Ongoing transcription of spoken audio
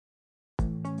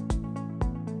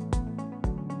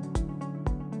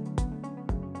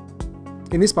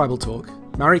In this Bible talk,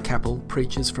 Murray Capill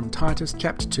preaches from Titus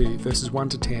chapter 2 verses 1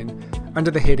 to 10 under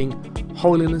the heading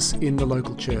Holiness in the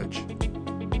Local Church.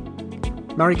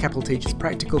 Murray Capill teaches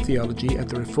practical theology at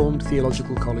the Reformed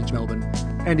Theological College, Melbourne,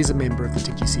 and is a member of the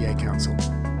TGCA Council.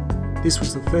 This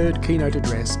was the third Keynote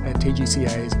address at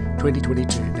TGCA's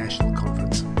 2022 National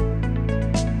Conference.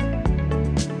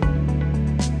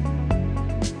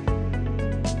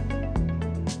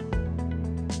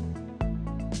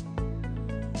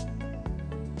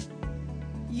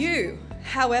 You,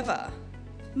 however,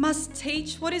 must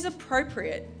teach what is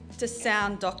appropriate to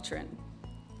sound doctrine.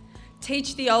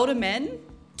 Teach the older men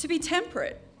to be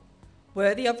temperate,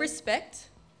 worthy of respect,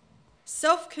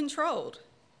 self-controlled,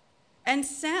 and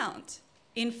sound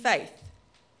in faith,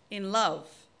 in love,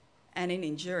 and in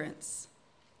endurance.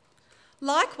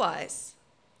 Likewise,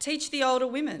 teach the older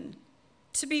women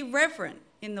to be reverent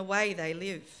in the way they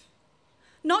live,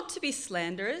 not to be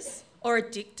slanderers or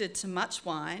addicted to much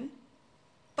wine,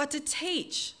 but to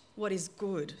teach what is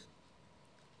good.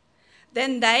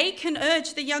 Then they can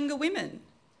urge the younger women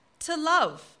to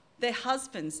love their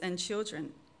husbands and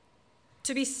children,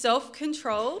 to be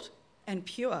self-controlled and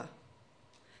pure,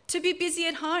 to be busy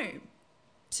at home,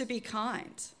 to be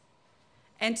kind,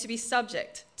 and to be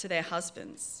subject to their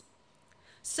husbands,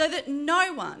 so that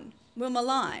no one will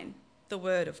malign the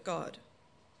word of God.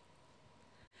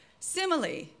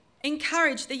 Similarly,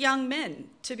 encourage the young men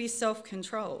to be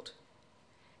self-controlled.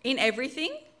 In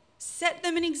everything, set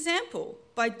them an example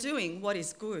by doing what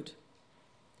is good.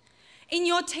 In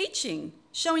your teaching,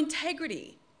 show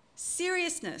integrity,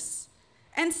 seriousness,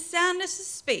 and soundness of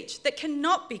speech that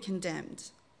cannot be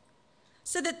condemned,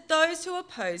 so that those who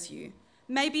oppose you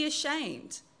may be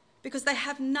ashamed because they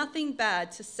have nothing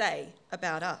bad to say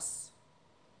about us.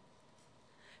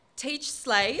 Teach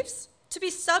slaves to be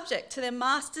subject to their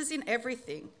masters in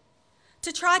everything,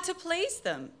 to try to please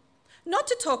them, not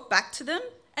to talk back to them,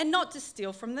 and not to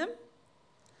steal from them,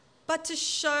 but to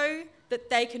show that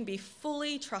they can be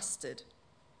fully trusted,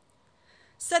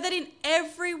 so that in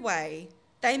every way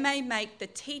they may make the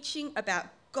teaching about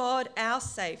God, our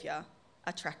Saviour,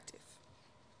 attractive.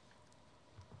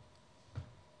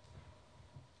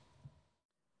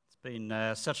 It's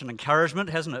been such an encouragement,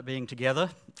 hasn't it, being together?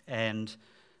 And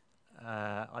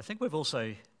I think we've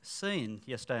also seen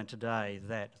yesterday and today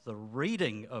that the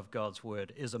reading of God's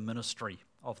Word is a ministry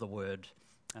of the Word.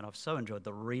 And I've so enjoyed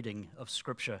the reading of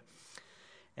Scripture.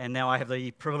 And now I have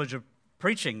the privilege of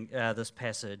preaching this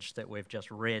passage that we've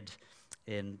just read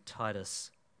in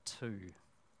Titus 2.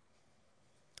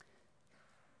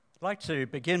 I'd like to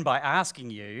begin by asking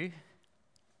you,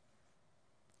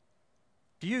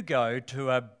 do you go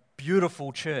to a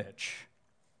beautiful church?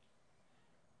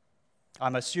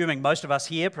 I'm assuming most of us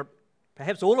here,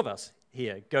 perhaps all of us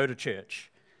here, go to church.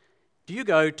 Do you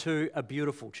go to a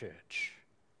beautiful church?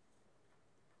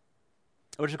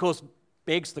 Which, of course,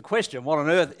 begs the question, what on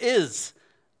earth is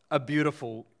a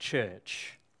beautiful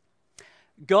church?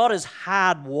 God has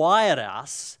hardwired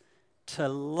us to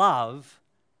love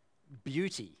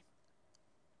beauty.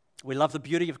 We love the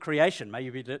beauty of creation.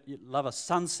 Maybe you love a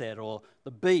sunset or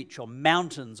the beach or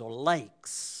mountains or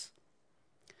lakes.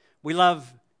 We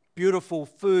love beautiful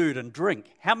food and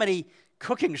drink. How many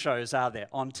cooking shows are there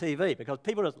on TV? Because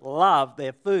people just love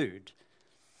their food.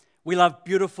 We love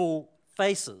beautiful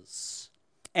faces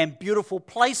and beautiful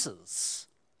places.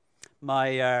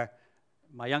 My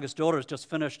youngest daughter has just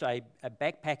finished a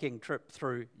backpacking trip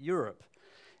through Europe,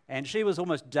 and she was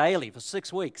almost daily for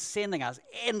 6 weeks sending us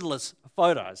endless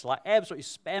photos, like absolutely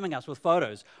spamming us with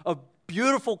photos of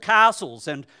beautiful castles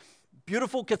and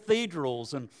beautiful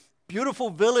cathedrals and beautiful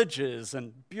villages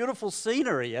and beautiful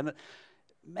scenery. And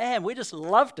man, we just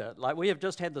loved it. Like, we have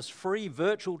just had this free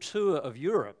virtual tour of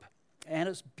Europe, and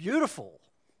it's beautiful.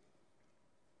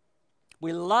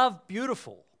 We love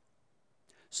beautiful.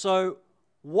 So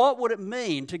what would it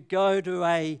mean to go to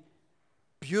a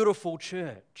beautiful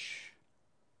church?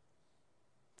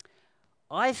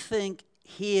 I think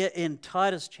here in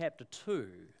Titus chapter 2,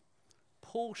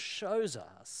 Paul shows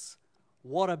us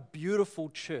what a beautiful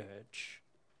church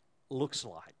looks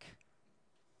like.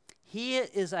 Here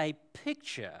is a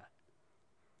picture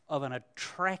of an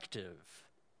attractive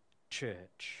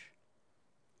church.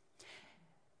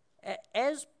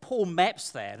 As Paul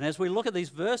maps that, and as we look at these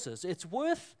verses, it's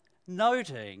worth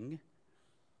noting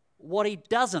what he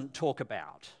doesn't talk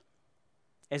about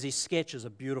as he sketches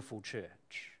a beautiful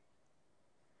church.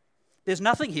 There's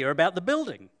nothing here about the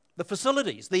building, the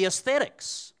facilities, the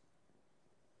aesthetics.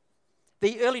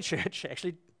 The early church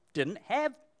actually didn't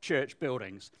have church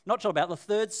buildings, not till about the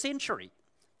 3rd century.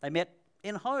 They met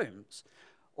in homes.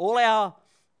 All our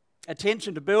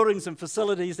attention to buildings and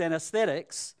facilities and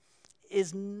aesthetics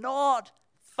is not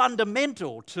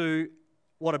fundamental to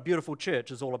what a beautiful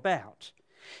church is all about.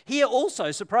 Here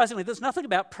also, surprisingly, there's nothing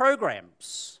about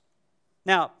programs.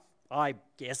 Now, I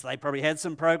guess they probably had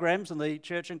some programs in the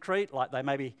church in Crete, like they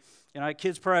maybe,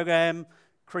 kids program,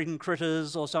 Cretan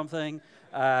Critters or something.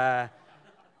 I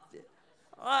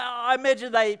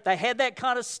imagine they had that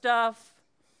kind of stuff,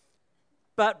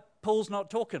 but Paul's not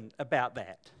talking about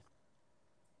that.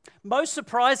 Most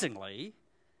surprisingly,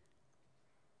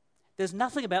 there's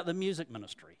nothing about the music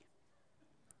ministry,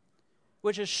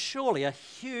 which is surely a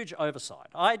huge oversight.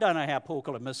 I don't know how Paul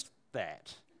could have missed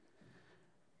that.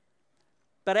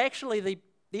 But actually, the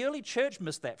early church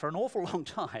missed that for an awful long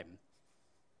time.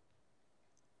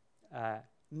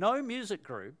 No music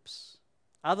groups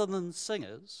other than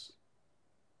singers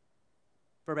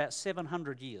for about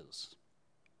 700 years.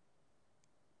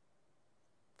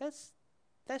 That's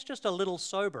just a little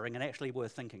sobering and actually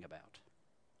worth thinking about.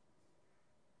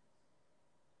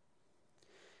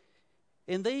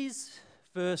 In these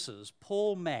verses,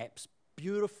 Paul maps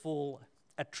beautiful,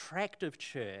 attractive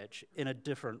church in a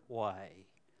different way.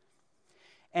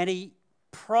 And he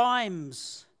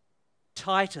primes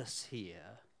Titus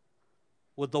here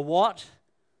with the what,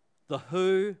 the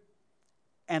who,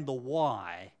 and the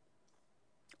why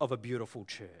of a beautiful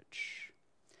church.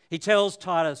 He tells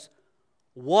Titus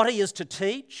what he is to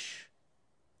teach,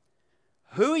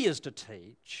 who he is to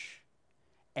teach,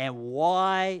 and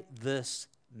why this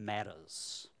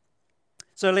matters.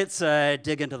 So let's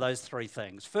dig into those three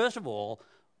things. First of all,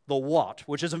 the what,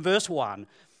 which is in verse 1,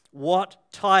 what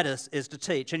Titus is to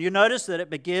teach. And you notice that it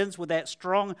begins with that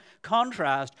strong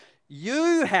contrast.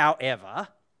 You, however,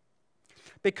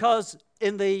 because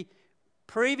in the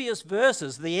previous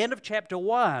verses, the end of chapter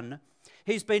 1,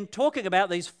 he's been talking about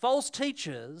these false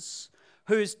teachers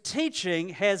whose teaching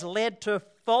has led to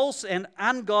false and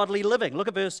ungodly living. Look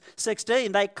at verse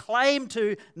 16. They claim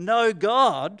to know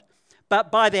God,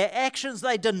 but by their actions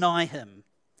they deny him.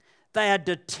 They are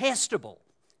detestable,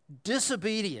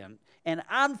 disobedient, and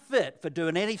unfit for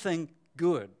doing anything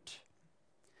good.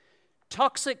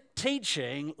 Toxic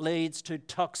teaching leads to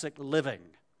toxic living.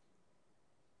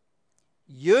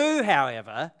 You,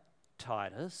 however,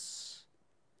 Titus,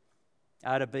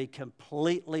 are to be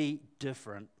completely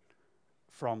different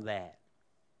from that.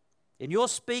 In your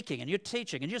speaking, in your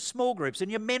teaching, in your small groups,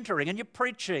 in your mentoring, in your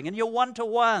preaching, in your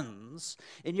one-to-ones,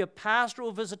 in your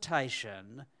pastoral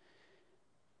visitation,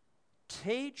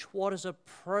 teach what is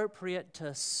appropriate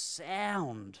to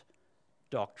sound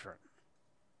doctrine.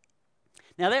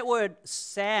 Now, that word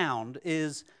sound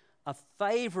is a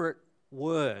favorite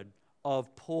word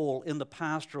of Paul in the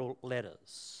pastoral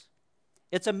letters.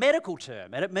 It's a medical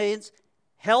term, and it means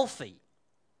healthy.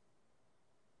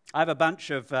 I have a bunch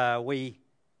of wee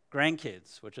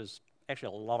grandkids, which is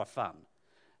actually a lot of fun.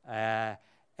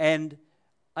 And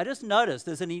I just noticed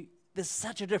there's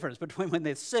such a difference between when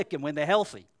they're sick and when they're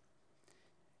healthy.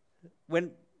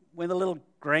 When the little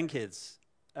grandkids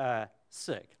are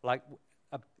sick, like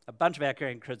a bunch of our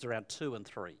grandkids around 2 and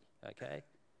 3, okay?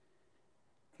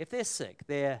 If they're sick,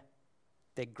 they're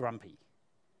grumpy,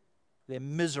 they're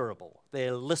miserable,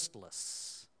 they're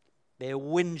listless, they're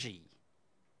whingy,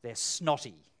 they're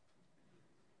snotty.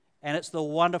 And it's the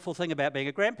wonderful thing about being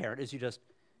a grandparent is you just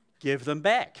give them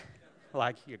back,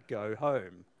 like you go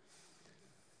home.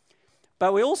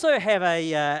 But we also have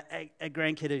a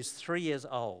grandkid who's 3 years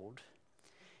old,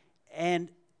 and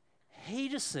he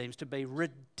just seems to be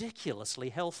ridiculously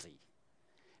healthy.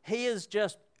 He is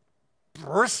just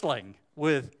bristling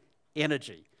with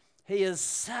energy. He is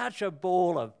such a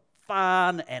ball of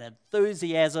fun and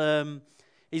enthusiasm.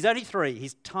 He's only 3.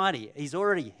 He's tiny. He's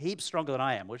already heaps stronger than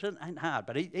I am, which ain't hard,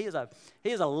 but he is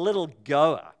a little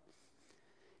goer.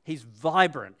 He's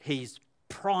vibrant. He's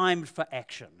primed for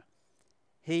action.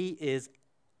 He is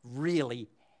really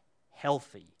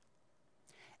healthy.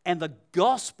 And the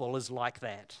gospel is like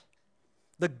that.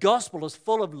 The gospel is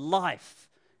full of life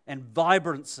and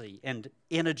vibrancy and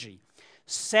energy.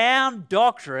 Sound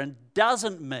doctrine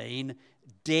doesn't mean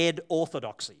dead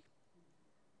orthodoxy.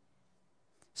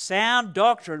 Sound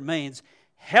doctrine means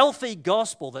healthy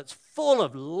gospel that's full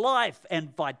of life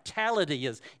and vitality,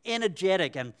 is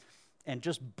energetic and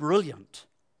just brilliant.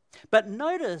 But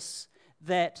notice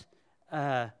that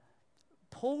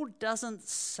Paul doesn't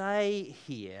say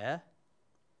here,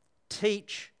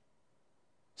 teach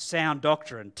sound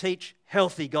doctrine, teach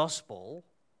healthy gospel.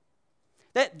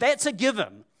 That's a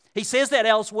given. He says that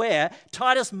elsewhere.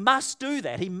 Titus must do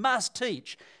that. He must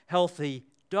teach healthy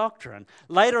doctrine.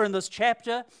 Later in this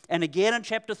chapter, and again in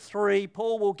chapter 3,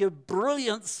 Paul will give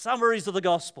brilliant summaries of the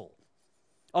gospel,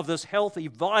 of this healthy,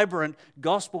 vibrant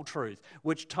gospel truth,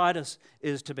 which Titus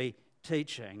is to be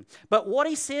teaching. But what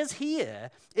he says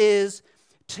here is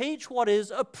teach what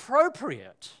is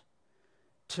appropriate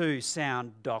to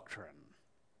sound doctrine.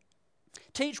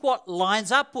 Teach what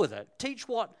lines up with it. Teach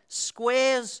what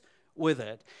squares with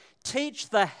it. Teach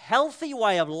the healthy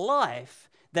way of life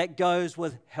that goes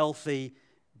with healthy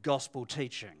gospel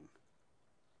teaching.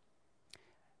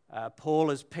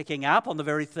 Paul is picking up on the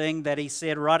very thing that he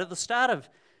said right at the start of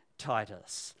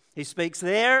Titus. He speaks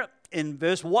there in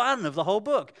verse 1 of the whole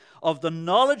book of the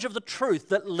knowledge of the truth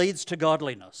that leads to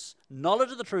godliness.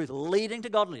 Knowledge of the truth leading to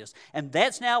godliness. And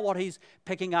that's now what he's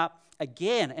picking up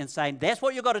again and saying that's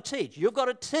what you've got to teach. You've got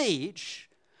to teach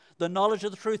the knowledge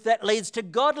of the truth that leads to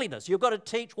godliness. You've got to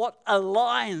teach what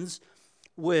aligns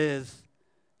with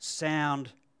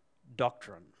sound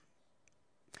doctrine.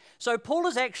 So Paul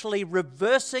is actually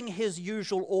reversing his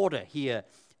usual order here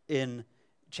in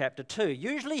chapter 2.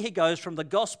 Usually he goes from the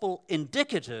gospel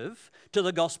indicative to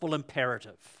the gospel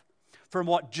imperative. From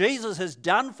what Jesus has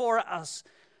done for us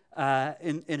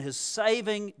in his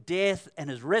saving death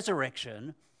and his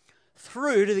resurrection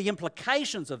through to the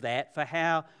implications of that for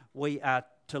how we are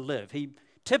to live. He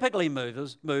typically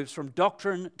moves from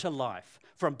doctrine to life,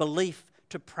 from belief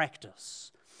to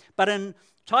practice. But in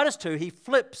Titus 2, he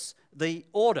flips the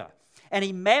order and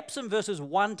he maps in verses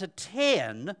 1 to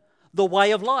 10 the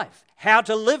way of life, how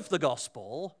to live the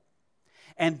gospel,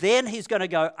 and then he's going to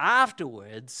go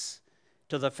afterwards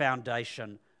to the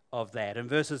foundation of that. In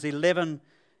verses 11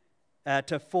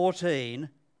 to 14,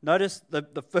 notice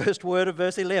the first word of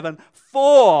verse 11,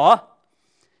 for,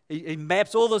 he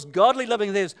maps all this godly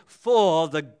living there, for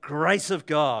the grace of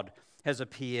God has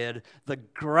appeared. The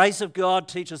grace of God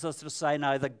teaches us to say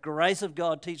no. The grace of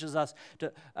God teaches us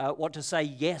to what to say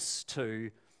yes to.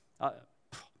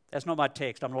 That's not my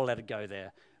text. I'm not allowed to go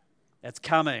there. That's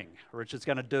coming. Richard's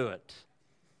going to do it.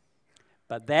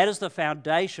 But that is the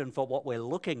foundation for what we're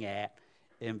looking at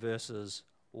in verses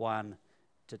 1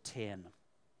 to 10.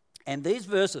 And these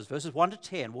verses 1 to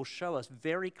 10, will show us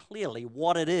very clearly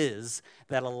what it is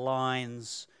that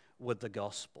aligns with the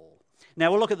gospel.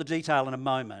 Now, we'll look at the detail in a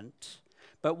moment,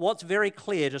 but what's very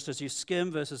clear, just as you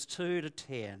skim verses 2 to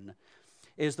 10,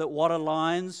 is that what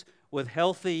aligns with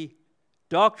healthy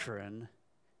doctrine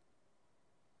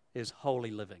is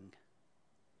holy living.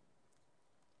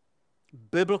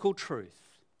 Biblical truth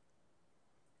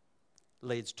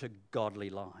leads to godly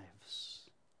lives.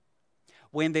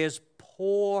 When there's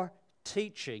poor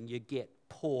teaching, you get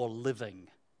poor living.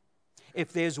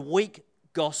 If there's weak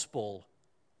gospel,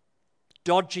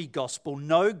 dodgy gospel,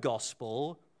 no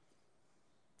gospel,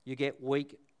 you get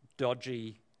weak,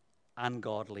 dodgy,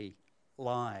 ungodly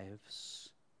lives.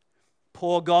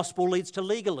 Poor gospel leads to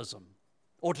legalism,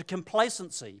 or to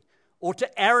complacency, or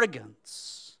to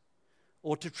arrogance,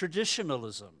 or to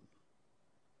traditionalism.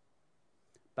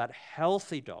 But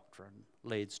healthy doctrine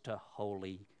leads to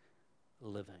holy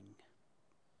living.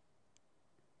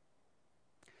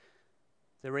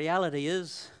 The reality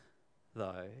is,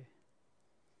 though,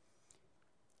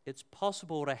 it's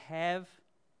possible to have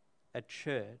a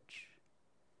church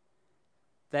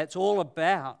that's all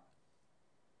about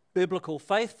biblical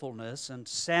faithfulness and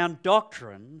sound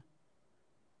doctrine,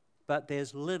 but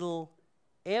there's little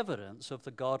evidence of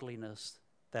the godliness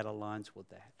that aligns with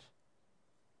that.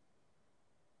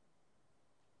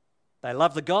 They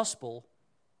love the gospel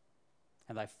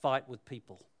and they fight with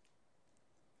people.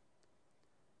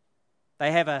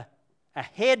 They have a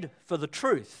head for the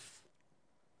truth,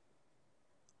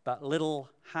 but little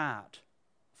heart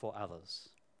for others.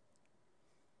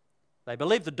 They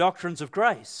believe the doctrines of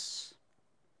grace,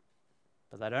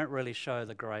 but they don't really show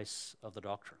the grace of the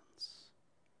doctrines.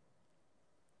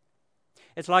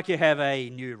 It's like you have a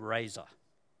new razor.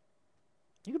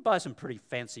 You can buy some pretty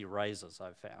fancy razors,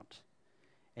 I've found.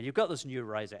 And you've got this new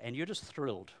razor, and you're just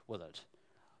thrilled with it.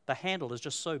 The handle is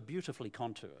just so beautifully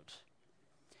contoured.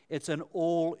 It's an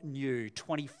all-new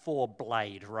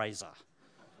 24-blade razor.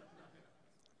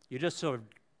 You just sort of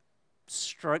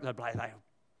stroke the blade. They're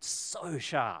so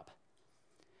sharp.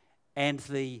 And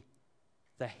the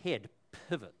head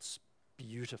pivots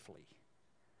beautifully.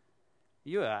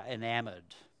 You are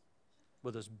enamored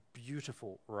with this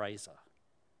beautiful razor.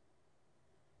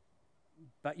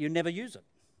 But you never use it.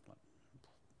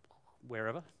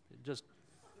 Wherever. It just...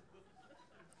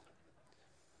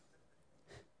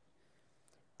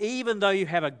 Even though you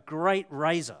have a great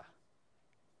razor,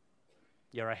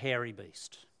 you're a hairy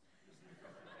beast.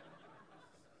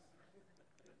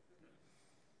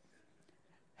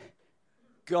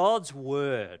 God's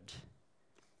word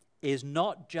is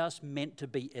not just meant to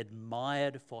be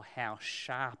admired for how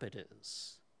sharp it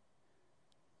is.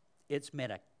 It's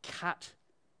meant to cut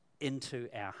into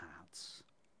our hearts.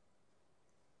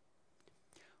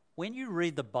 when you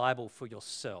read the Bible for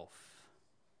yourself,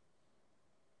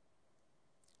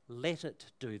 let it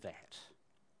do that.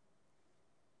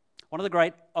 One of the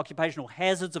great occupational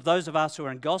hazards of those of us who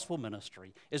are in gospel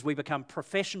ministry is we become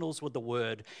professionals with the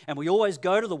word, and we always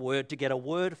go to the word to get a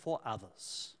word for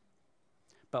others.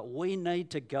 But we need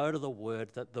to go to the word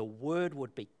that the word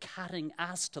would be cutting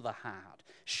us to the heart,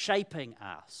 shaping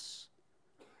us,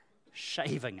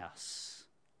 shaving us,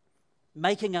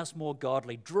 making us more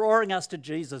godly, drawing us to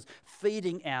Jesus,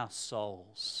 feeding our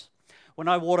souls. When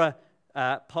I water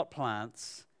pot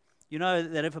plants, you know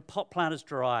that if a pot plant is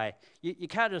dry, you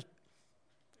can't just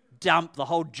dump the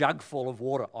whole jug full of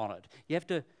water on it. You have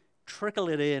to trickle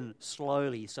it in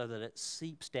slowly so that it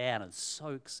seeps down and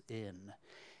soaks in.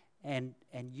 And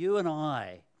you and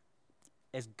I,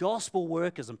 as gospel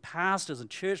workers and pastors and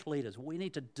church leaders, we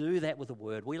need to do that with the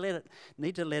word. We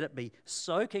need to let it be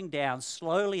soaking down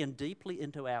slowly and deeply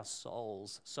into our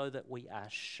souls so that we are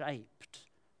shaped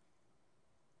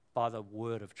by the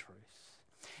word of truth.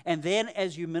 And then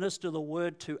as you minister the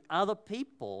word to other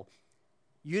people,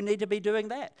 you need to be doing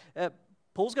that.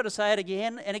 Paul's going to say it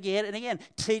again and again and again.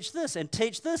 Teach this and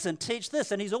teach this and teach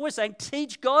this. And he's always saying,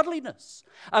 teach godliness.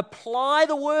 Apply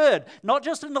the word, not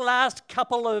just in the last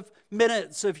couple of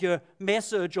minutes of your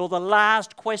message or the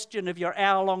last question of your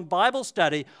hour-long Bible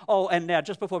study. Oh, and now,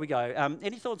 just before we go,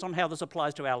 any thoughts on how this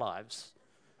applies to our lives?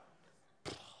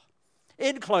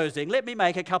 In closing, let me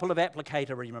make a couple of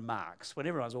applicatory remarks when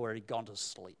everyone's already gone to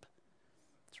sleep.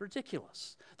 It's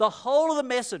ridiculous. The whole of the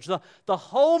message, the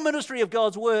whole ministry of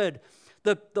God's word,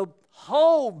 the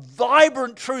whole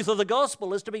vibrant truth of the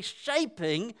gospel is to be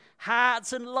shaping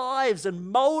hearts and lives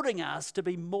and molding us to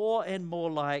be more and more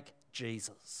like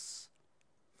Jesus.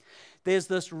 There's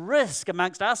this risk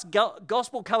amongst us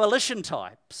gospel coalition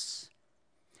types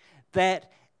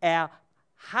that our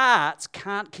hearts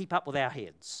can't keep up with our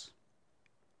heads.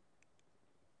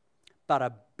 But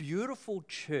a beautiful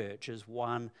church is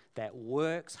one that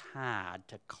works hard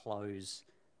to close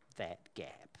that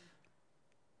gap.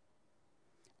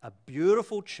 A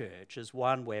beautiful church is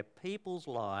one where people's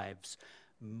lives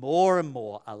more and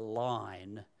more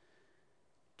align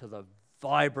to the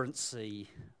vibrancy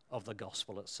of the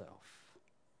gospel itself.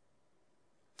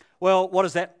 Well, what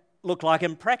does that look like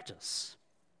in practice?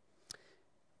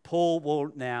 Paul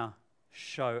will now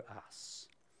show us.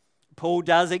 Paul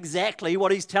does exactly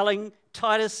what he's telling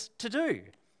Titus to do.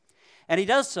 And he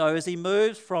does so as he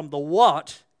moves from the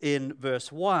what in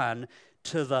verse 1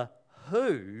 to the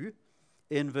who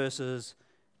in verses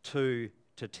 2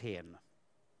 to 10.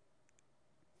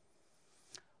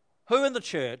 Who in the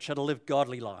church are to live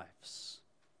godly lives?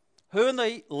 Who in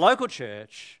the local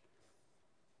church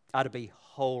are to be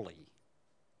holy?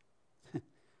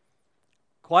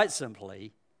 Quite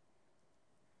simply,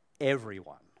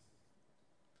 everyone.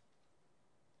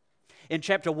 In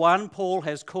chapter 1, Paul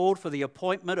has called for the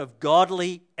appointment of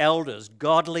godly elders,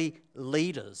 godly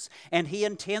leaders, and he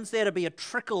intends there to be a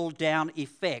trickle-down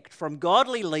effect from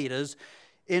godly leaders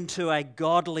into a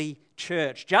godly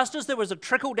church. Just as there was a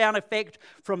trickle-down effect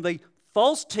from the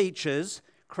false teachers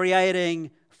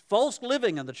creating false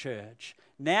living in the church,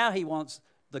 now he wants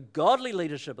the godly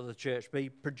leadership of the church to be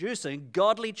producing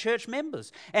godly church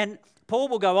members. And Paul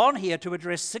will go on here to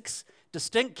address 6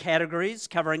 distinct categories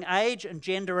covering age and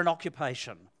gender and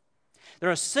occupation. There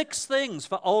are 6 things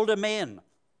for older men,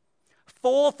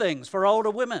 4 things for older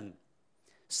women,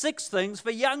 6 things for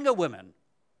younger women,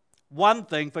 1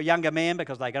 thing for younger men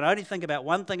because they can only think about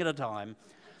one thing at a time,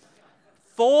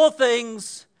 4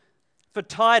 things for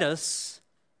Titus,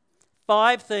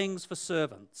 5 things for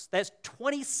servants. That's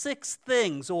 26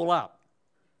 things all up.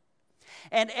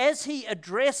 And as he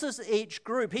addresses each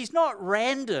group, he's not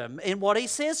random in what he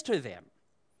says to them.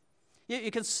 You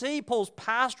can see Paul's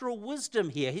pastoral wisdom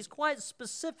here. He's quite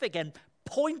specific and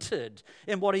pointed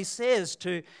in what he says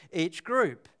to each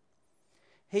group.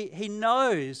 He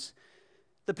knows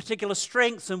the particular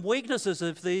strengths and weaknesses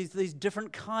of these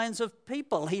different kinds of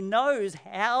people. He knows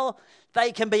how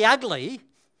they can be ugly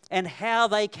and how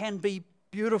they can be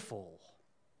beautiful.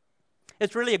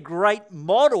 It's really a great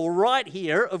model right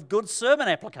here of good sermon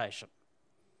application.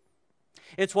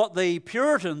 It's what the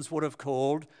Puritans would have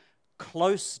called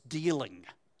close dealing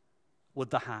with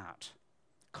the heart.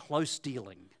 Close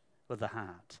dealing with the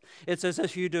heart. It's as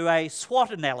if you do a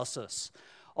SWOT analysis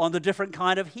on the different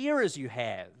kind of hearers you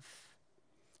have,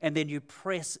 and then you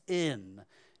press in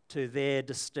to their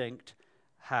distinct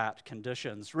heart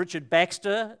conditions. Richard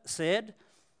Baxter said,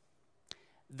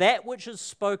 "That which is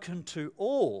spoken to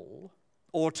all,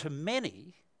 or to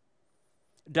many,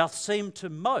 doth seem to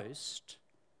most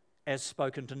as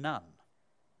spoken to none."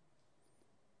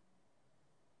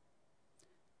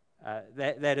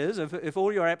 That is, if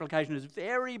all your application is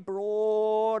very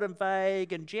broad and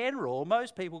vague and general,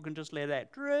 most people can just let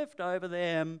that drift over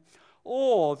them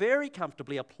or very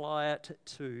comfortably apply it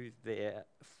to their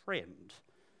friend.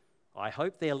 I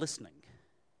hope they're listening.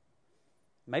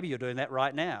 Maybe you're doing that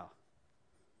right now.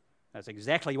 That's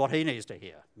exactly what he needs to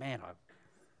hear. Man, I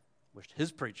wished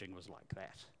his preaching was like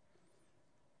that.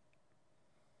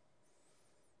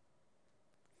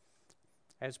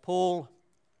 As Paul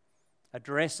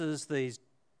addresses these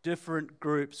different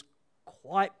groups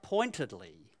quite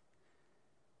pointedly,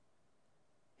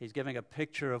 he's giving a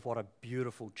picture of what a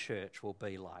beautiful church will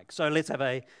be like. So let's have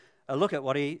a look at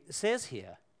what he says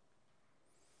here.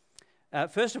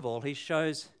 First of all, he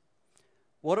shows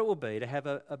what it will be to have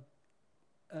a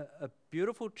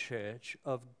beautiful church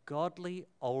of godly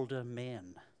older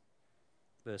men.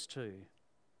 Verse 2.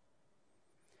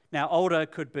 Now, older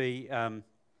could be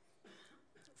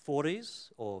 40s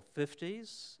or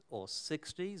 50s or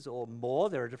 60s or more.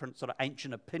 There are different sort of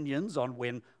ancient opinions on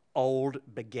when old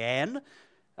began.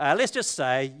 Let's just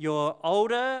say you're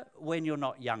older when you're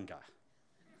not younger.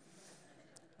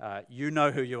 You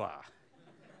know who you are.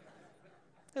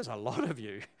 There's a lot of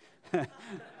you.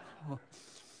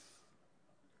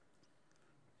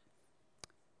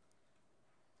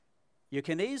 You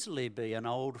can easily be an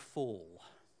old fool.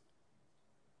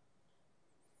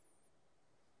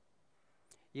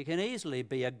 You can easily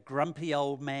be a grumpy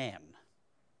old man.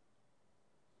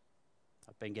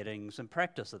 I've been getting some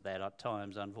practice at that at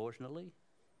times, unfortunately.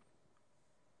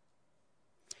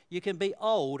 You can be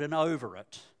old and over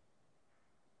it,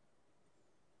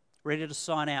 ready to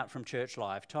sign out from church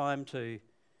life, time to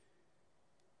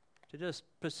just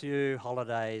pursue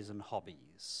holidays and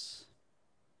hobbies.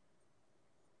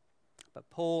 But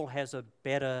Paul has a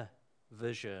better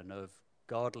vision of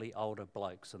godly older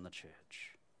blokes in the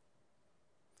church.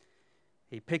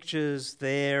 He pictures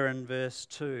there in verse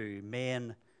 2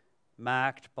 men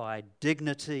marked by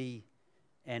dignity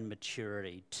and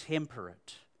maturity,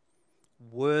 temperate,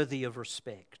 worthy of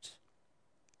respect,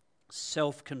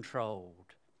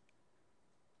 self-controlled,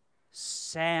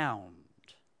 sound.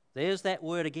 There's that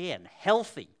word again,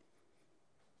 healthy.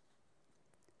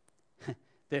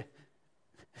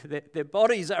 Their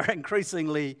bodies are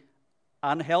increasingly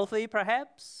unhealthy,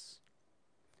 perhaps,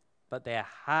 but their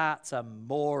hearts are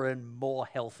more and more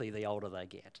healthy the older they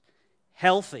get.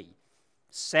 Healthy,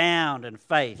 sound in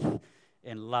faith,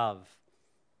 in love,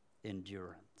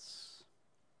 endurance.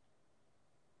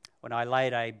 When I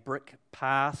laid a brick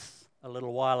path a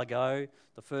little while ago,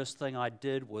 the first thing I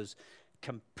did was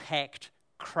compact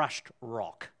crushed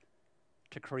rock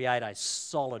to create a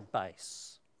solid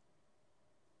base.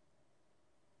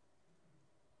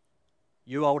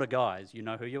 You older guys, you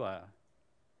know who you are.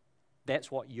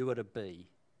 That's what you are to be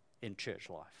in church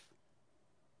life.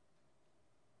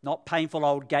 Not painful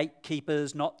old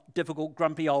gatekeepers, not difficult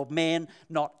grumpy old men,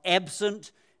 not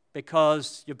absent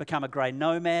because you've become a grey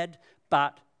nomad,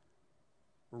 but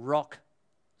rock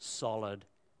solid,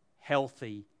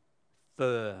 healthy,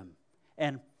 firm.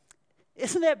 And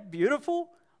isn't that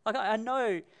beautiful? Like I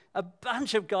know a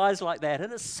bunch of guys like that,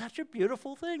 and it's such a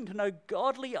beautiful thing to know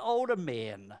godly older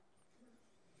men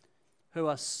who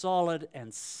are solid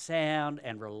and sound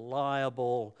and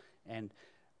reliable and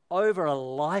over a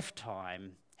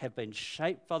lifetime have been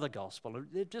shaped by the gospel.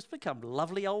 They've just become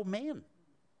lovely old men.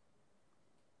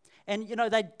 And, you know,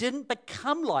 they didn't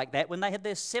become like that when they had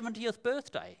their 70th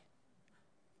birthday.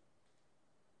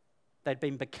 They'd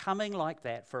been becoming like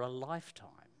that for a lifetime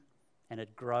and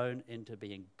had grown into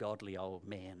being godly old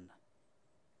men.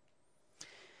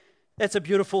 That's a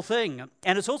beautiful thing.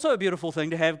 And it's also a beautiful thing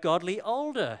to have godly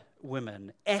older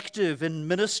women active in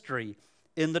ministry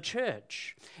in the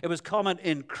church. It was common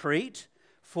in Crete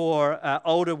for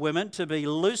older women to be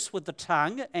loose with the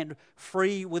tongue and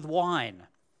free with wine.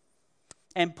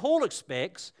 And Paul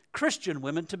expects Christian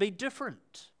women to be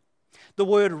different. The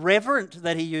word reverent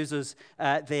that he uses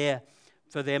there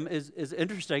for them is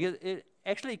interesting. It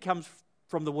actually comes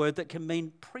from the word that can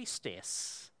mean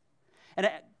priestess. And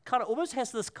it kind of almost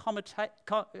has this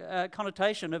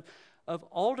connotation of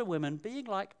older women being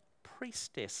like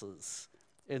priestesses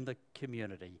in the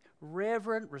community.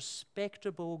 Reverent,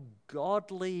 respectable,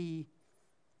 godly,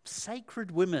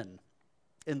 sacred women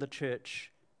in the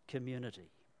church community.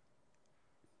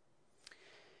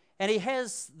 And he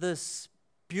has this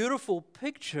beautiful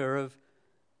picture of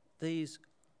these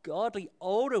godly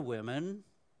older women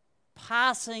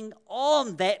passing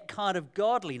on that kind of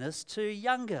godliness to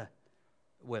younger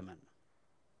women,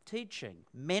 teaching,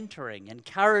 mentoring,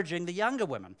 encouraging the younger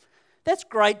women. That's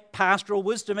great pastoral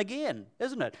wisdom again,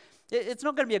 isn't it? It's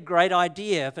not going to be a great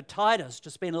idea for Titus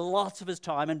to spend lots of his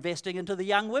time investing into the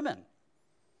young women.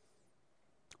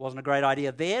 Wasn't a great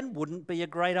idea then, wouldn't be a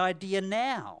great idea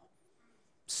now.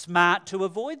 Smart to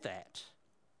avoid that.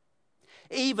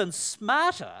 Even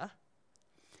smarter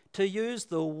to use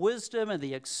the wisdom and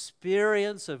the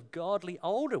experience of godly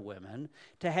older women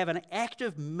to have an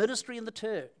active ministry in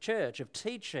the church of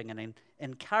teaching and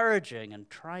encouraging and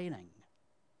training.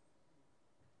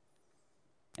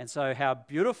 And so how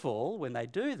beautiful when they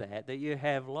do that you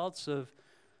have lots of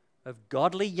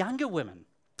godly younger women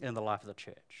in the life of the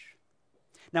church.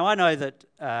 Now I know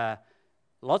that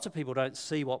lots of people don't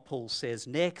see what Paul says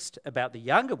next about the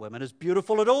younger women as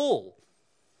beautiful at all.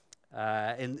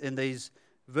 In these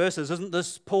verses, isn't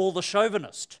this Paul the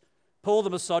chauvinist, Paul the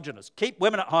misogynist? Keep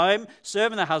women at home,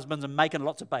 serving their husbands and making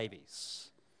lots of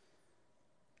babies.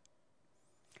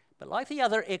 But like the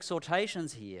other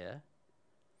exhortations here,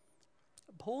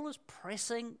 Paul is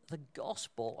pressing the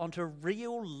gospel onto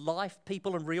real life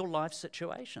people and real life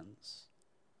situations.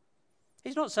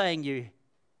 He's not saying you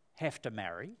have to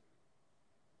marry,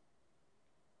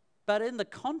 but in the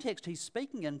context he's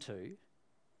speaking into,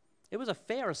 it was a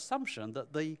fair assumption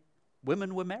that the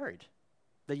women were married.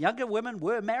 The younger women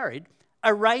were married,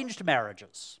 arranged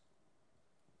marriages.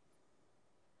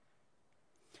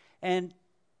 And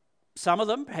some of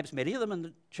them, perhaps many of them in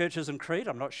the churches in Crete,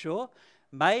 I'm not sure,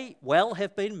 may well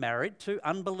have been married to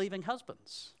unbelieving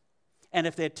husbands. And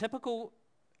if they're typical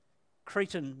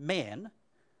Cretan men,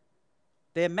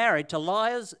 they're married to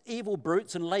liars, evil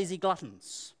brutes, and lazy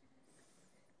gluttons.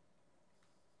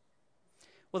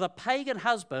 With a pagan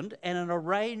husband and an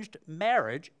arranged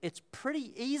marriage, it's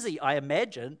pretty easy, I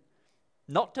imagine,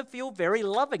 not to feel very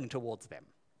loving towards them.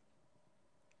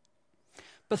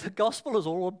 But the gospel is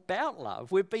all about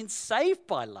love. We've been saved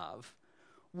by love.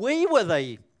 We were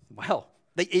the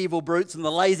evil brutes and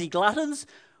the lazy gluttons.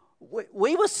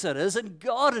 We were sinners, and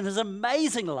God in his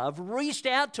amazing love reached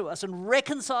out to us and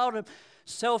reconciled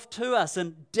himself to us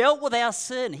and dealt with our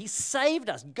sin. He saved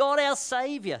us. God, our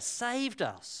Saviour, saved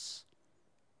us.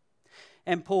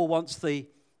 And Paul wants the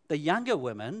younger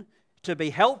women to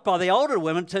be helped by the older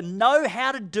women to know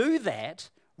how to do that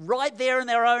right there in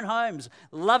their own homes,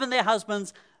 loving their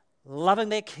husbands, loving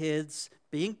their kids,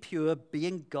 being pure,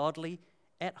 being godly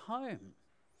at home.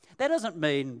 That doesn't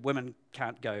mean women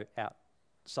can't go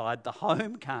outside the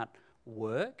home, can't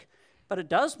work, but it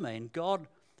does mean God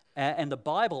and the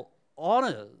Bible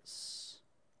honours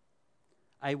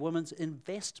a woman's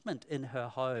investment in her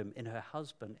home, in her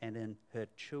husband, and in her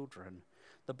children.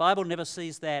 The Bible never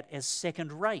sees that as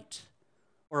second rate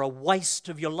or a waste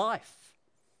of your life.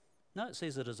 No, it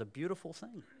sees it as a beautiful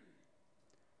thing.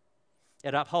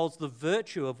 It upholds the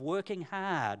virtue of working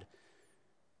hard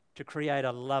to create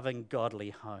a loving,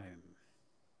 godly home.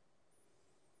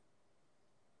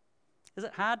 Is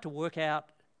it hard to work out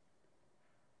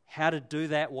how to do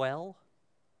that well?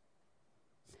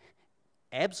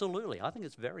 Absolutely. I think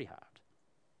it's very hard.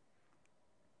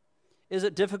 Is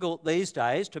it difficult these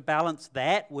days to balance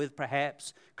that with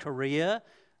perhaps career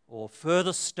or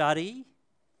further study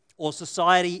or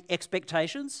society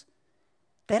expectations?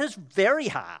 That is very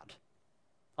hard.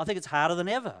 I think it's harder than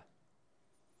ever.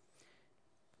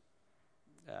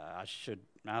 I should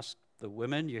ask the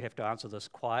women, you have to answer this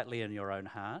quietly in your own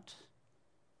heart.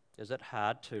 Is it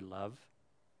hard to love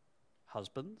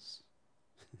husbands?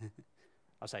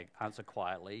 I say answer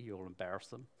quietly, you'll embarrass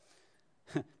them.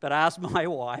 But ask my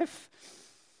wife.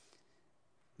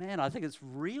 Man, I think it's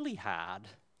really hard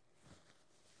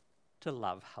to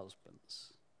love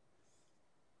husbands.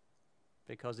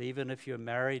 Because even if you're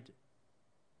married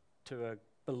to a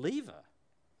believer,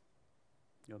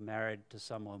 you're married to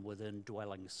someone with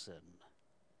indwelling sin.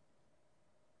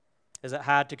 Is it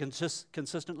hard to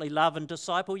consistently love and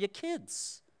disciple your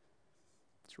kids?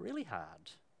 It's really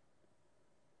hard.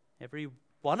 Every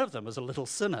one of them is a little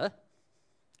sinner.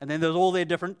 And then there's all their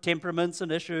different temperaments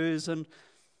and issues and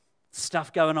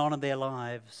stuff going on in their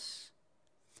lives.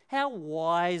 How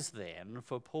wise then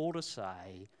for Paul to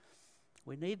say,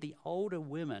 we need the older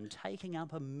women taking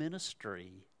up a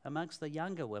ministry amongst the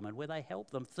younger women where they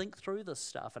help them think through this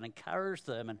stuff and encourage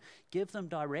them and give them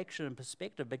direction and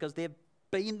perspective, because they've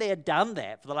been there, done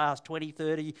that for the last 20,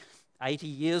 30, 80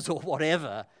 years or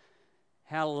whatever.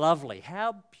 How lovely,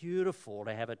 how beautiful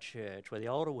to have a church where the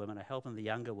older women are helping the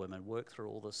younger women work through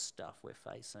all this stuff we're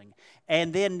facing.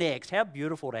 And then next, how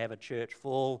beautiful to have a church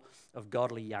full of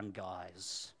godly young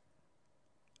guys.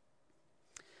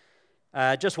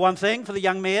 Just one thing for the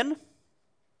young men.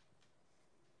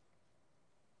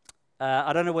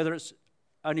 I don't know whether it's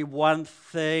only one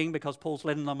thing because Paul's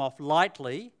letting them off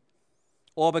lightly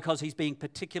or because he's being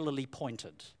particularly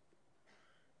pointed.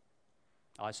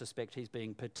 I suspect he's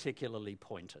being particularly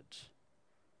pointed.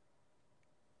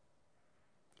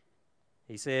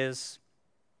 He says,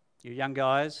 you young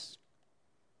guys,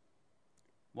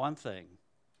 one thing,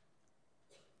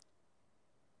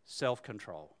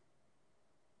 self-control.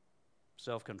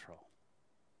 Self-control.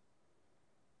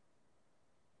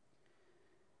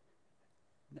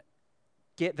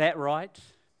 Get that right,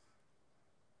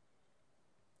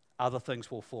 other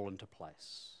things will fall into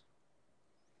place.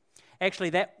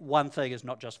 Actually, that one thing is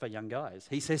not just for young guys.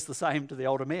 He says the same to the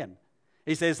older men.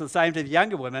 He says the same to the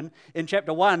younger women. In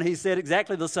chapter 1, he said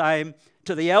exactly the same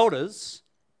to the elders.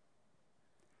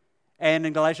 And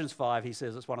in Galatians 5, he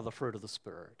says it's one of the fruit of the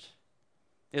Spirit.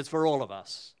 It's for all of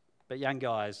us. But young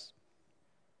guys,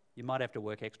 you might have to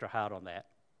work extra hard on that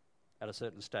at a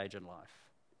certain stage in life.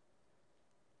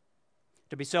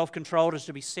 To be self-controlled is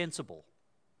to be sensible,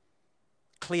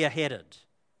 clear-headed.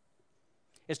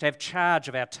 It's to have charge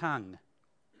of our tongue,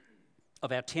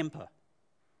 of our temper,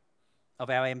 of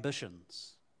our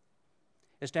ambitions.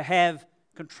 It's to have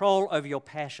control over your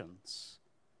passions,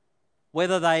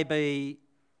 whether they be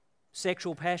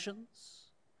sexual passions,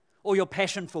 or your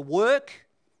passion for work,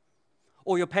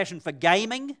 or your passion for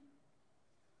gaming,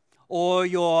 or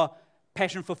your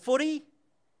passion for footy,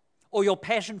 or your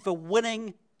passion for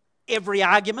winning every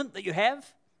argument that you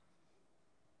have.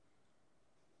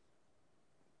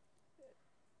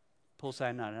 Paul's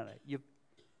saying, no. You've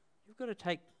got to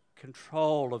take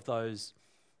control of those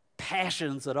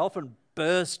passions that often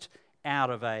burst out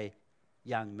of a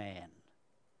young man.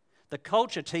 The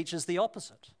culture teaches the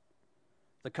opposite.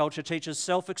 The culture teaches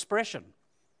self-expression,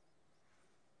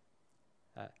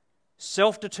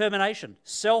 self-determination,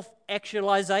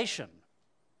 self-actualization.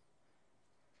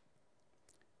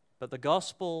 But the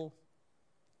gospel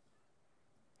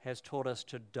has taught us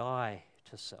to die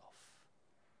to self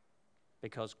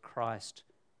because Christ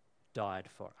died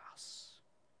for us.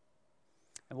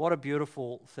 And what a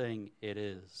beautiful thing it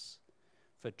is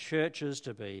for churches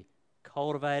to be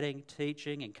cultivating,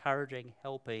 teaching, encouraging,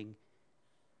 helping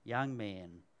young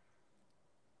men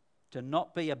to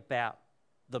not be about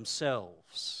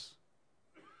themselves,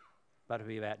 but to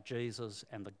be about Jesus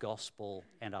and the gospel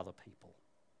and other people.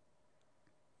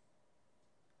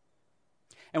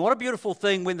 And what a beautiful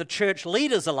thing when the church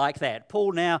leaders are like that.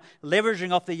 Paul, now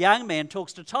leveraging off the young man,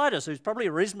 talks to Titus, who's probably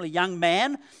a reasonably young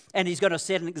man, and he's going to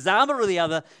set an example to the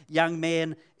other young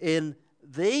men in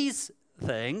these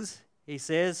things. He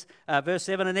says, verse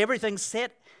 7, "And everything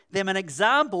set them an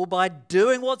example by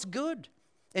doing what's good.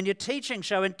 In your teaching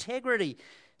show integrity,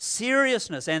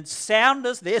 seriousness, and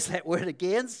soundness," there's that word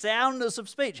again, soundness of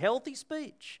speech, healthy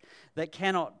speech that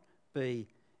cannot be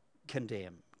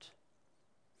condemned.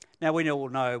 Now, we all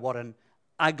know what an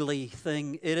ugly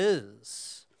thing it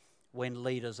is when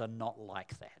leaders are not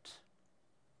like that.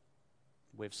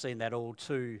 We've seen that all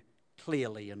too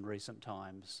clearly in recent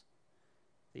times.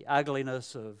 The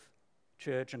ugliness of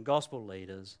church and gospel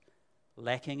leaders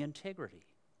lacking integrity.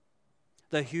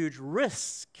 The huge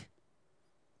risk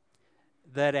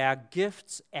that our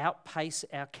gifts outpace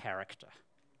our character.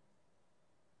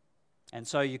 And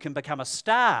so you can become a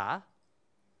star,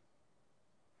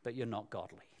 but you're not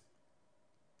godly.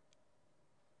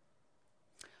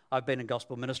 I've been in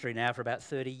gospel ministry now for about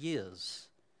 30 years,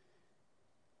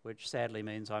 which sadly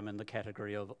means I'm in the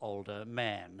category of older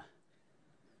man.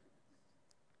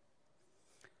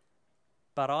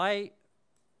 But I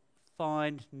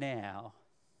find now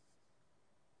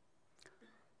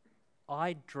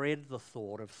I dread the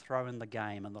thought of throwing the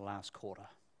game in the last quarter.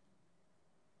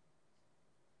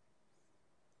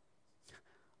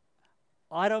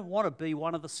 I don't want to be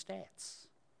one of the stats.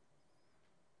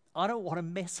 I don't want to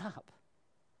mess up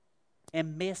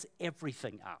and mess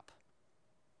everything up.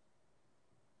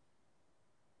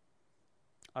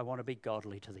 I want to be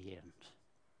godly to the end.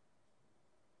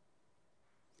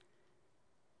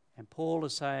 And Paul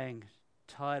is saying,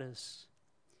 Titus,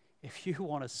 if you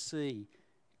want to see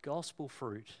gospel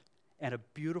fruit and a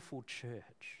beautiful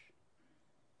church,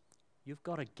 you've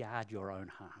got to guard your own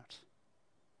heart.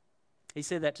 He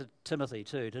said that to Timothy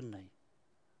too, didn't he?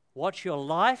 Watch your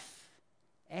life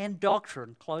and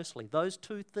doctrine closely. Those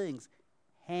two things,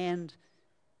 hand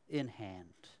in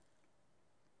hand.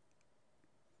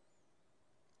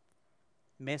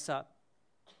 Mess up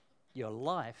your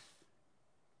life,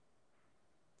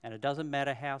 and it doesn't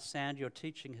matter how sound your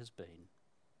teaching has been,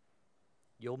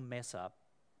 you'll mess up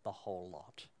the whole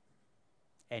lot.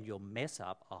 And you'll mess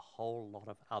up a whole lot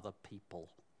of other people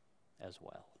as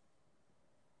well.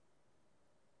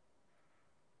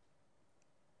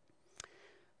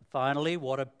 Finally,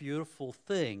 what a beautiful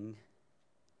thing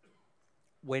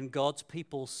when God's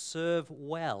people serve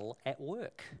well at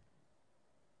work.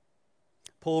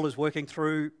 Paul is working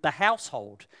through the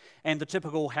household, and the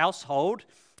typical household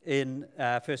in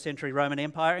first century Roman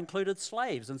Empire included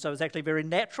slaves, and so it's actually very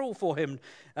natural for him.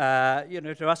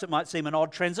 To us it might seem an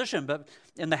odd transition, but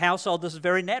in the household this is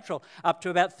very natural. Up to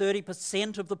about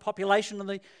 30% of the population in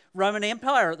the Roman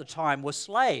Empire at the time were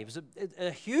slaves,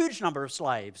 a huge number of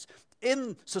slaves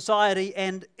in society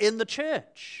and in the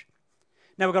church.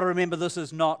 Now we've got to remember this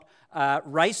is not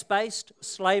race-based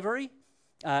slavery.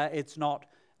 It's not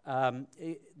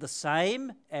the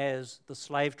same as the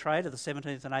slave trade of the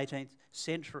 17th and 18th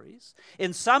centuries.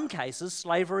 In some cases,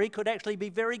 slavery could actually be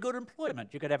very good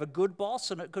employment. You could have a good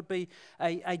boss and it could be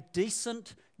a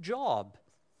decent job.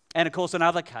 And of course, in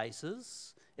other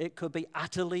cases, it could be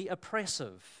utterly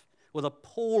oppressive with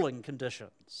appalling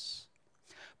conditions.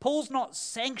 Paul's not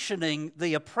sanctioning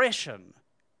the oppression,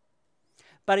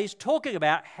 but he's talking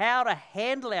about how to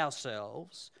handle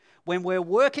ourselves when we're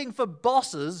working for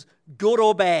bosses, good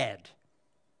or bad.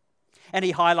 And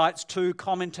he highlights two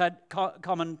common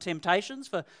temptations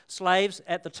for slaves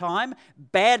at the time: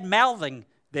 bad-mouthing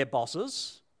their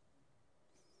bosses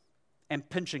and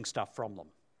pinching stuff from them.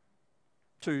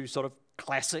 Two sort of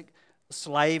classic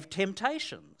slave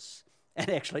temptations. And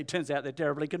actually, it turns out they're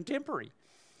terribly contemporary.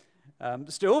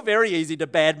 Still very easy to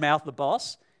bad-mouth the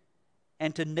boss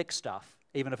and to nick stuff,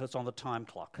 even if it's on the time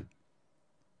clock.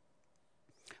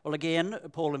 Well, again,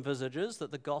 Paul envisages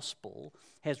that the gospel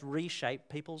has reshaped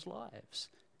people's lives.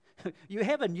 You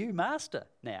have a new master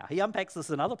now. He unpacks this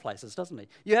in other places, doesn't he?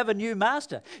 You have a new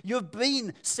master. You've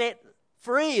been set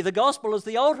free. The gospel is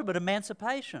the ultimate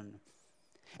emancipation.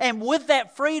 And with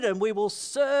that freedom, we will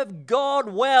serve God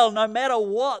well, no matter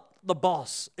what the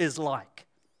boss is like.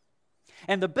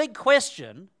 And the big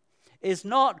question is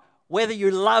not whether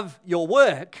you love your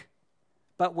work,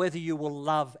 but whether you will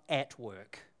love at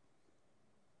work.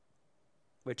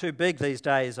 We're too big these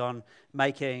days on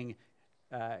making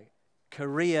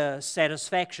career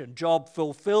satisfaction, job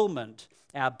fulfillment,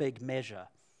 our big measure.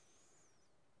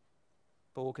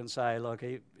 Paul can say, look,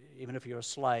 even if you're a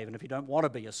slave, and if you don't want to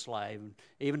be a slave,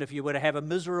 even if you were to have a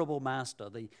miserable master,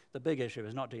 the big issue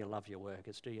is not do you love your work,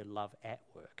 it's do you love at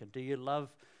work, and do you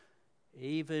love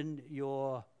even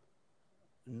your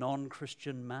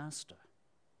non-Christian master.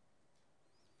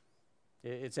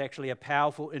 It's actually a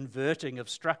powerful inverting of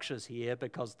structures here,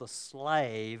 because the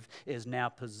slave is now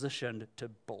positioned to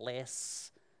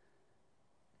bless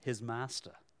his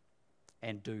master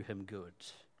and do him good.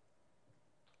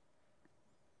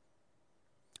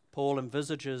 Paul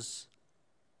envisages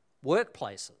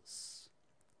workplaces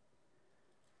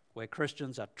where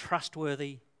Christians are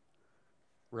trustworthy,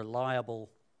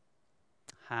 reliable,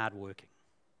 hardworking.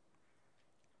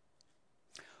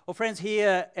 Well, friends,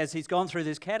 here, as he's gone through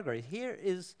this category, here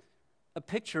is a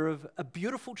picture of a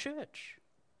beautiful church.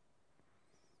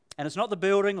 And it's not the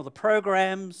building or the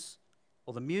programs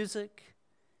or the music.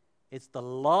 It's the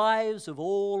lives of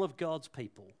all of God's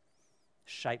people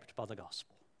shaped by the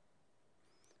gospel.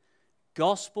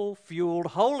 Gospel-fueled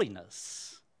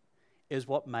holiness is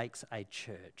what makes a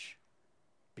church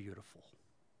beautiful.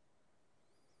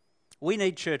 We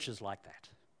need churches like that.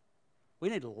 We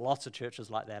need lots of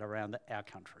churches like that around our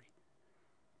country.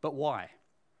 But why?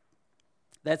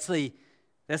 That's the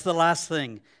last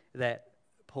thing that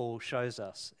Paul shows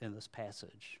us in this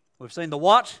passage. We've seen the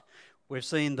what, we've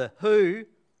seen the who,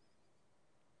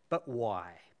 but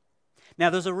why? Now,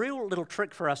 there's a real little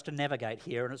trick for us to navigate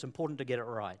here, and it's important to get it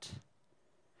right.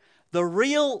 The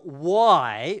real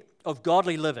why of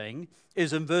godly living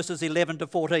is in verses 11 to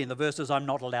 14, the verses I'm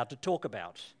not allowed to talk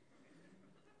about.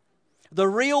 The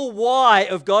real why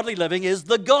of godly living is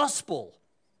the gospel.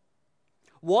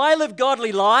 Why live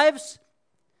godly lives?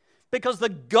 Because the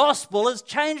gospel has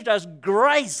changed us.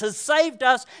 Grace has saved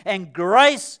us, and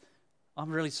grace, I'm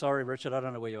really sorry, Richard, I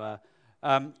don't know where you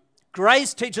are.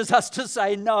 Grace teaches us to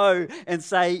say no and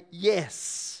say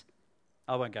yes.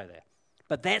 I won't go there.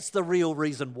 But that's the real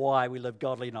reason why we live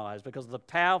godly lives, because of the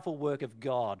powerful work of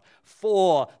God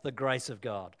for the grace of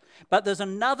God. But there's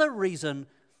another reason.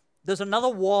 There's another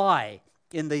why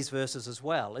in these verses as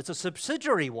well. It's a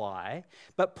subsidiary why,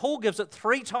 but Paul gives it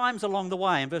 3 times along the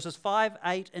way in verses 5,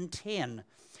 8, and 10.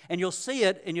 And you'll see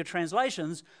it in your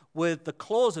translations with the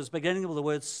clauses beginning with the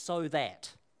words so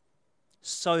that.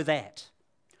 So that.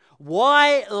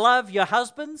 Why love your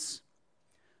husbands?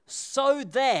 So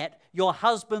that your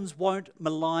husbands won't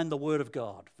malign the word of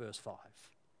God, verse 5.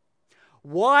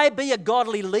 Why be a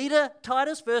godly leader,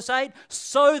 Titus, verse 8?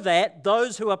 So that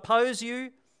those who oppose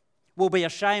you will be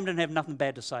ashamed and have nothing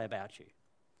bad to say about you.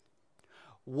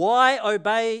 Why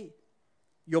obey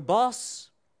your boss,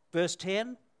 verse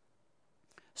 10?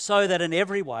 So that in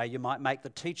every way you might make the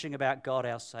teaching about God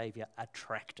our Saviour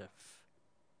attractive.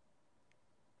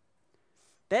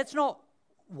 That's not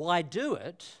why do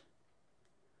it,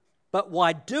 but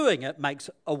why doing it makes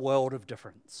a world of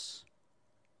difference.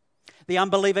 The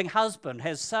unbelieving husband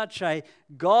has such a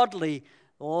godly,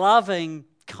 loving,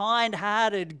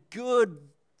 kind-hearted, good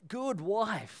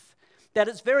wife that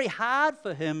it's very hard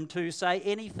for him to say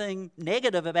anything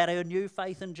negative about her new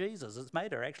faith in Jesus. It's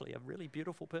made her actually a really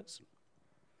beautiful person.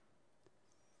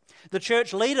 The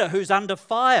church leader who's under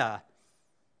fire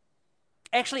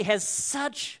actually has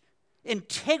such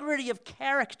integrity of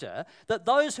character that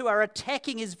those who are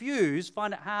attacking his views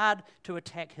find it hard to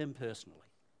attack him personally.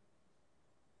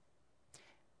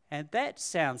 And that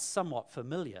sounds somewhat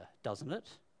familiar, doesn't it?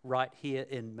 Right here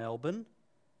in Melbourne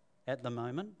at the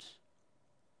moment.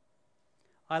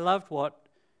 I loved what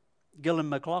Gillan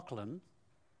McLaughlin,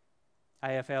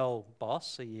 AFL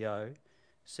boss, CEO,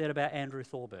 said about Andrew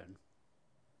Thorburn.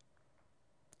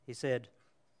 He said,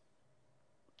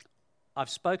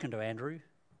 "I've spoken to Andrew.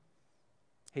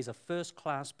 He's a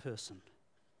first-class person.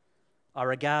 I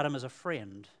regard him as a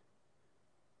friend,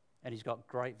 and he's got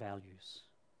great values.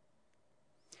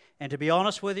 And to be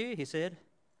honest with you," he said,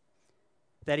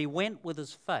 "that he went with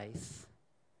his faith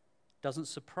doesn't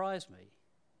surprise me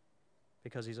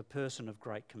because he's a person of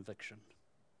great conviction."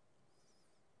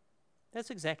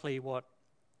 That's exactly what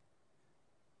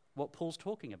Paul's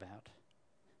talking about.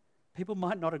 People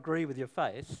might not agree with your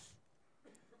faith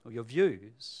or your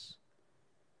views,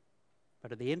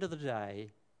 but at the end of the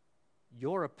day,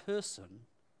 you're a person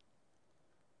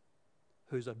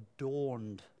who's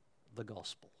adorned the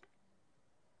gospel.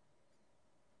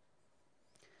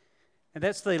 And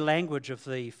that's the language of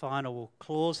the final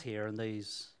clause here in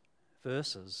these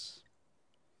verses.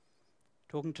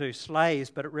 Talking to slaves,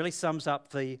 but it really sums up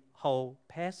the whole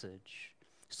passage.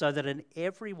 So that in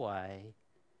every way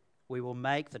we will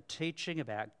make the teaching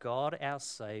about God our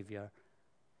Saviour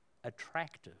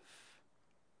attractive.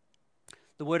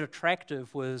 The word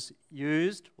attractive was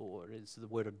used, or is the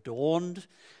word adorned,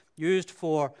 used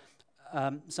for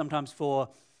sometimes for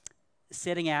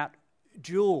setting out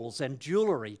jewels and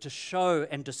jewellery to show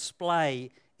and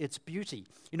display its beauty.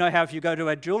 You know how if you go to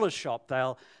a jeweller's shop,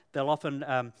 they'll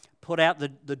often put out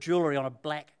the jewellery on a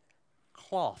black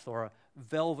cloth or a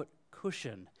velvet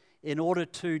cushion in order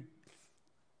to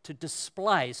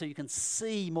display so you can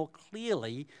see more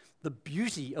clearly the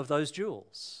beauty of those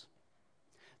jewels.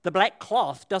 The black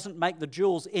cloth doesn't make the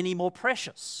jewels any more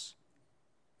precious,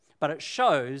 but it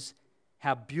shows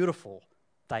how beautiful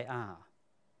they are.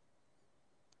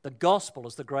 The gospel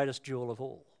is the greatest jewel of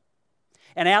all.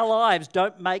 And our lives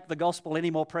don't make the gospel any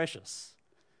more precious.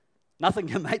 Nothing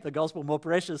can make the gospel more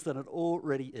precious than it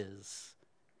already is.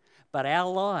 But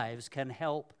our lives can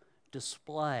help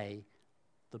display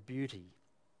the beauty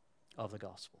of the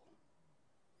gospel.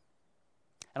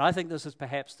 And I think this is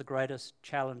perhaps the greatest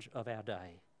challenge of our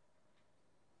day.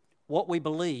 What we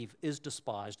believe is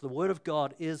despised. The word of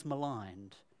God is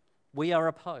maligned. We are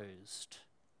opposed.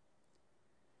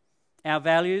 Our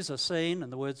values are seen, in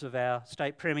the words of our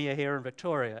state premier here in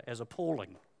Victoria, as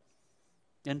appalling,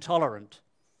 intolerant,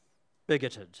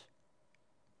 bigoted.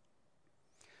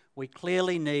 We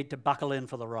clearly need to buckle in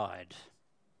for the ride.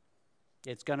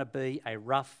 It's going to be a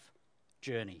rough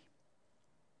journey.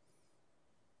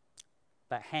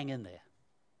 But hang in there.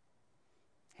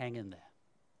 Hang in there.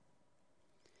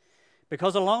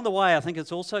 Because along the way, I think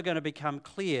it's also going to become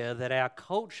clear that our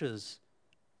culture's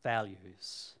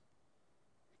values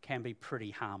can be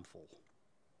pretty harmful.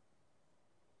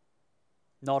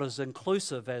 Not as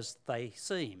inclusive as they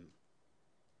seem.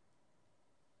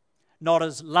 Not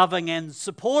as loving and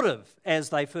supportive as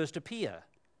they first appear.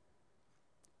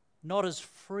 Not as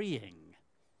freeing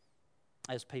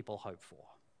as people hope for.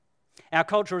 Our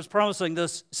culture is promising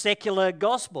this secular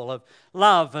gospel of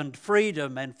love and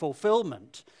freedom and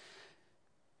fulfillment,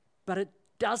 but it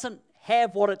doesn't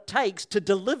have what it takes to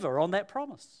deliver on that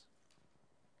promise.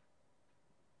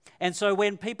 And so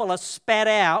when people are spat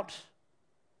out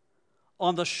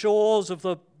on the shores of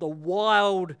the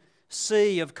wild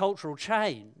sea of cultural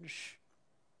change,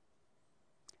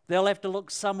 they'll have to look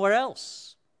somewhere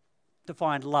else to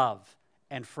find love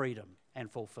and freedom and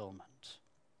fulfillment.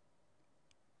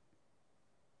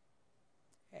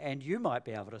 And you might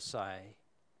be able to say,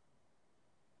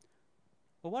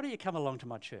 well, why don't you come along to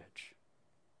my church?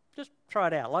 Just try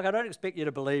it out. Like, I don't expect you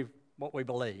to believe what we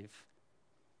believe.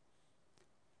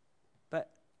 But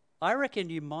I reckon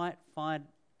you might find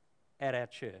at our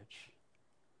church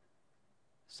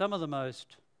some of the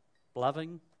most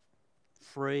loving,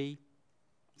 free,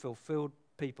 fulfilled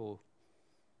people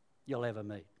you'll ever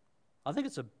meet. I think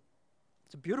it's a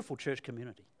beautiful church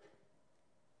community.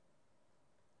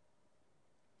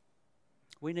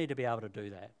 We need to be able to do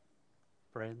that,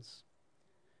 friends.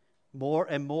 more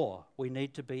and more, we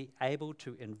need to be able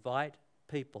to invite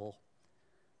people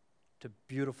to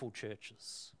beautiful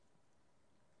churches,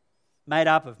 made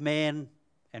up of men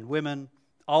and women,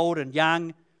 old and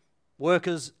young,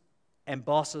 workers and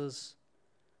bosses,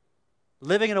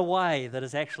 living in a way that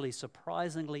is actually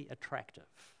surprisingly attractive.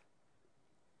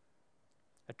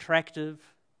 Attractive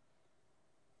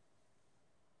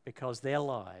because their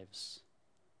lives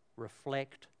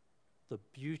reflect the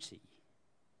beauty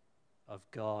of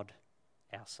God,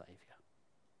 our Saviour.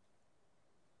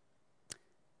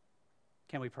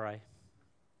 Can we pray?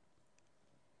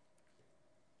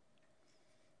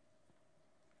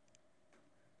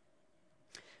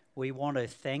 We want to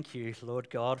thank you, Lord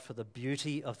God, for the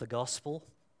beauty of the gospel,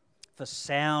 for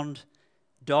sound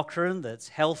doctrine that's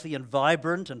healthy and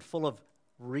vibrant and full of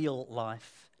real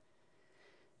life.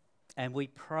 And we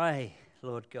pray,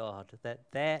 Lord God,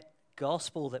 that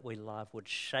gospel that we love would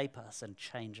shape us and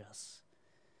change us,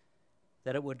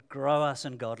 that it would grow us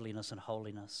in godliness and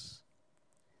holiness,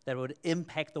 that it would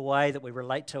impact the way that we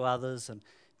relate to others and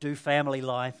do family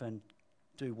life and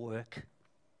do work.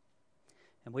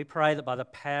 And we pray that by the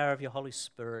power of your Holy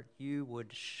Spirit, you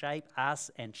would shape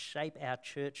us and shape our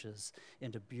churches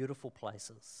into beautiful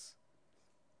places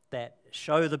that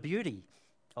show the beauty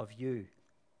of you,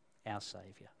 our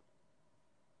Saviour.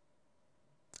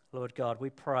 Lord God, we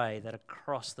pray that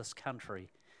across this country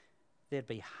there'd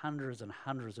be hundreds and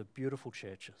hundreds of beautiful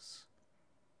churches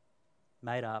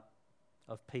made up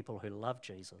of people who love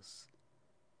Jesus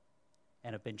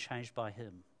and have been changed by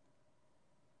him.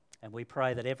 And we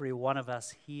pray that every one of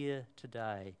us here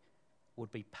today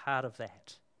would be part of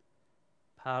that,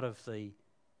 part of the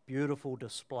beautiful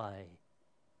display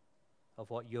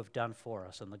of what you have done for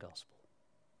us in the gospel.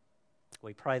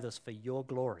 We pray this for your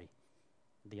glory,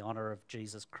 in the honour of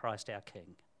Jesus Christ our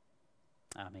King.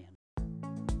 Amen.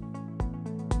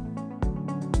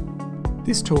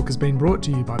 This talk has been brought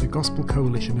to you by the Gospel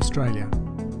Coalition Australia.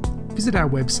 Visit our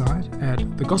website at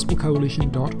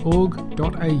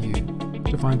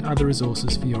thegospelcoalition.org.au to find other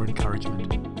resources for your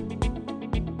encouragement.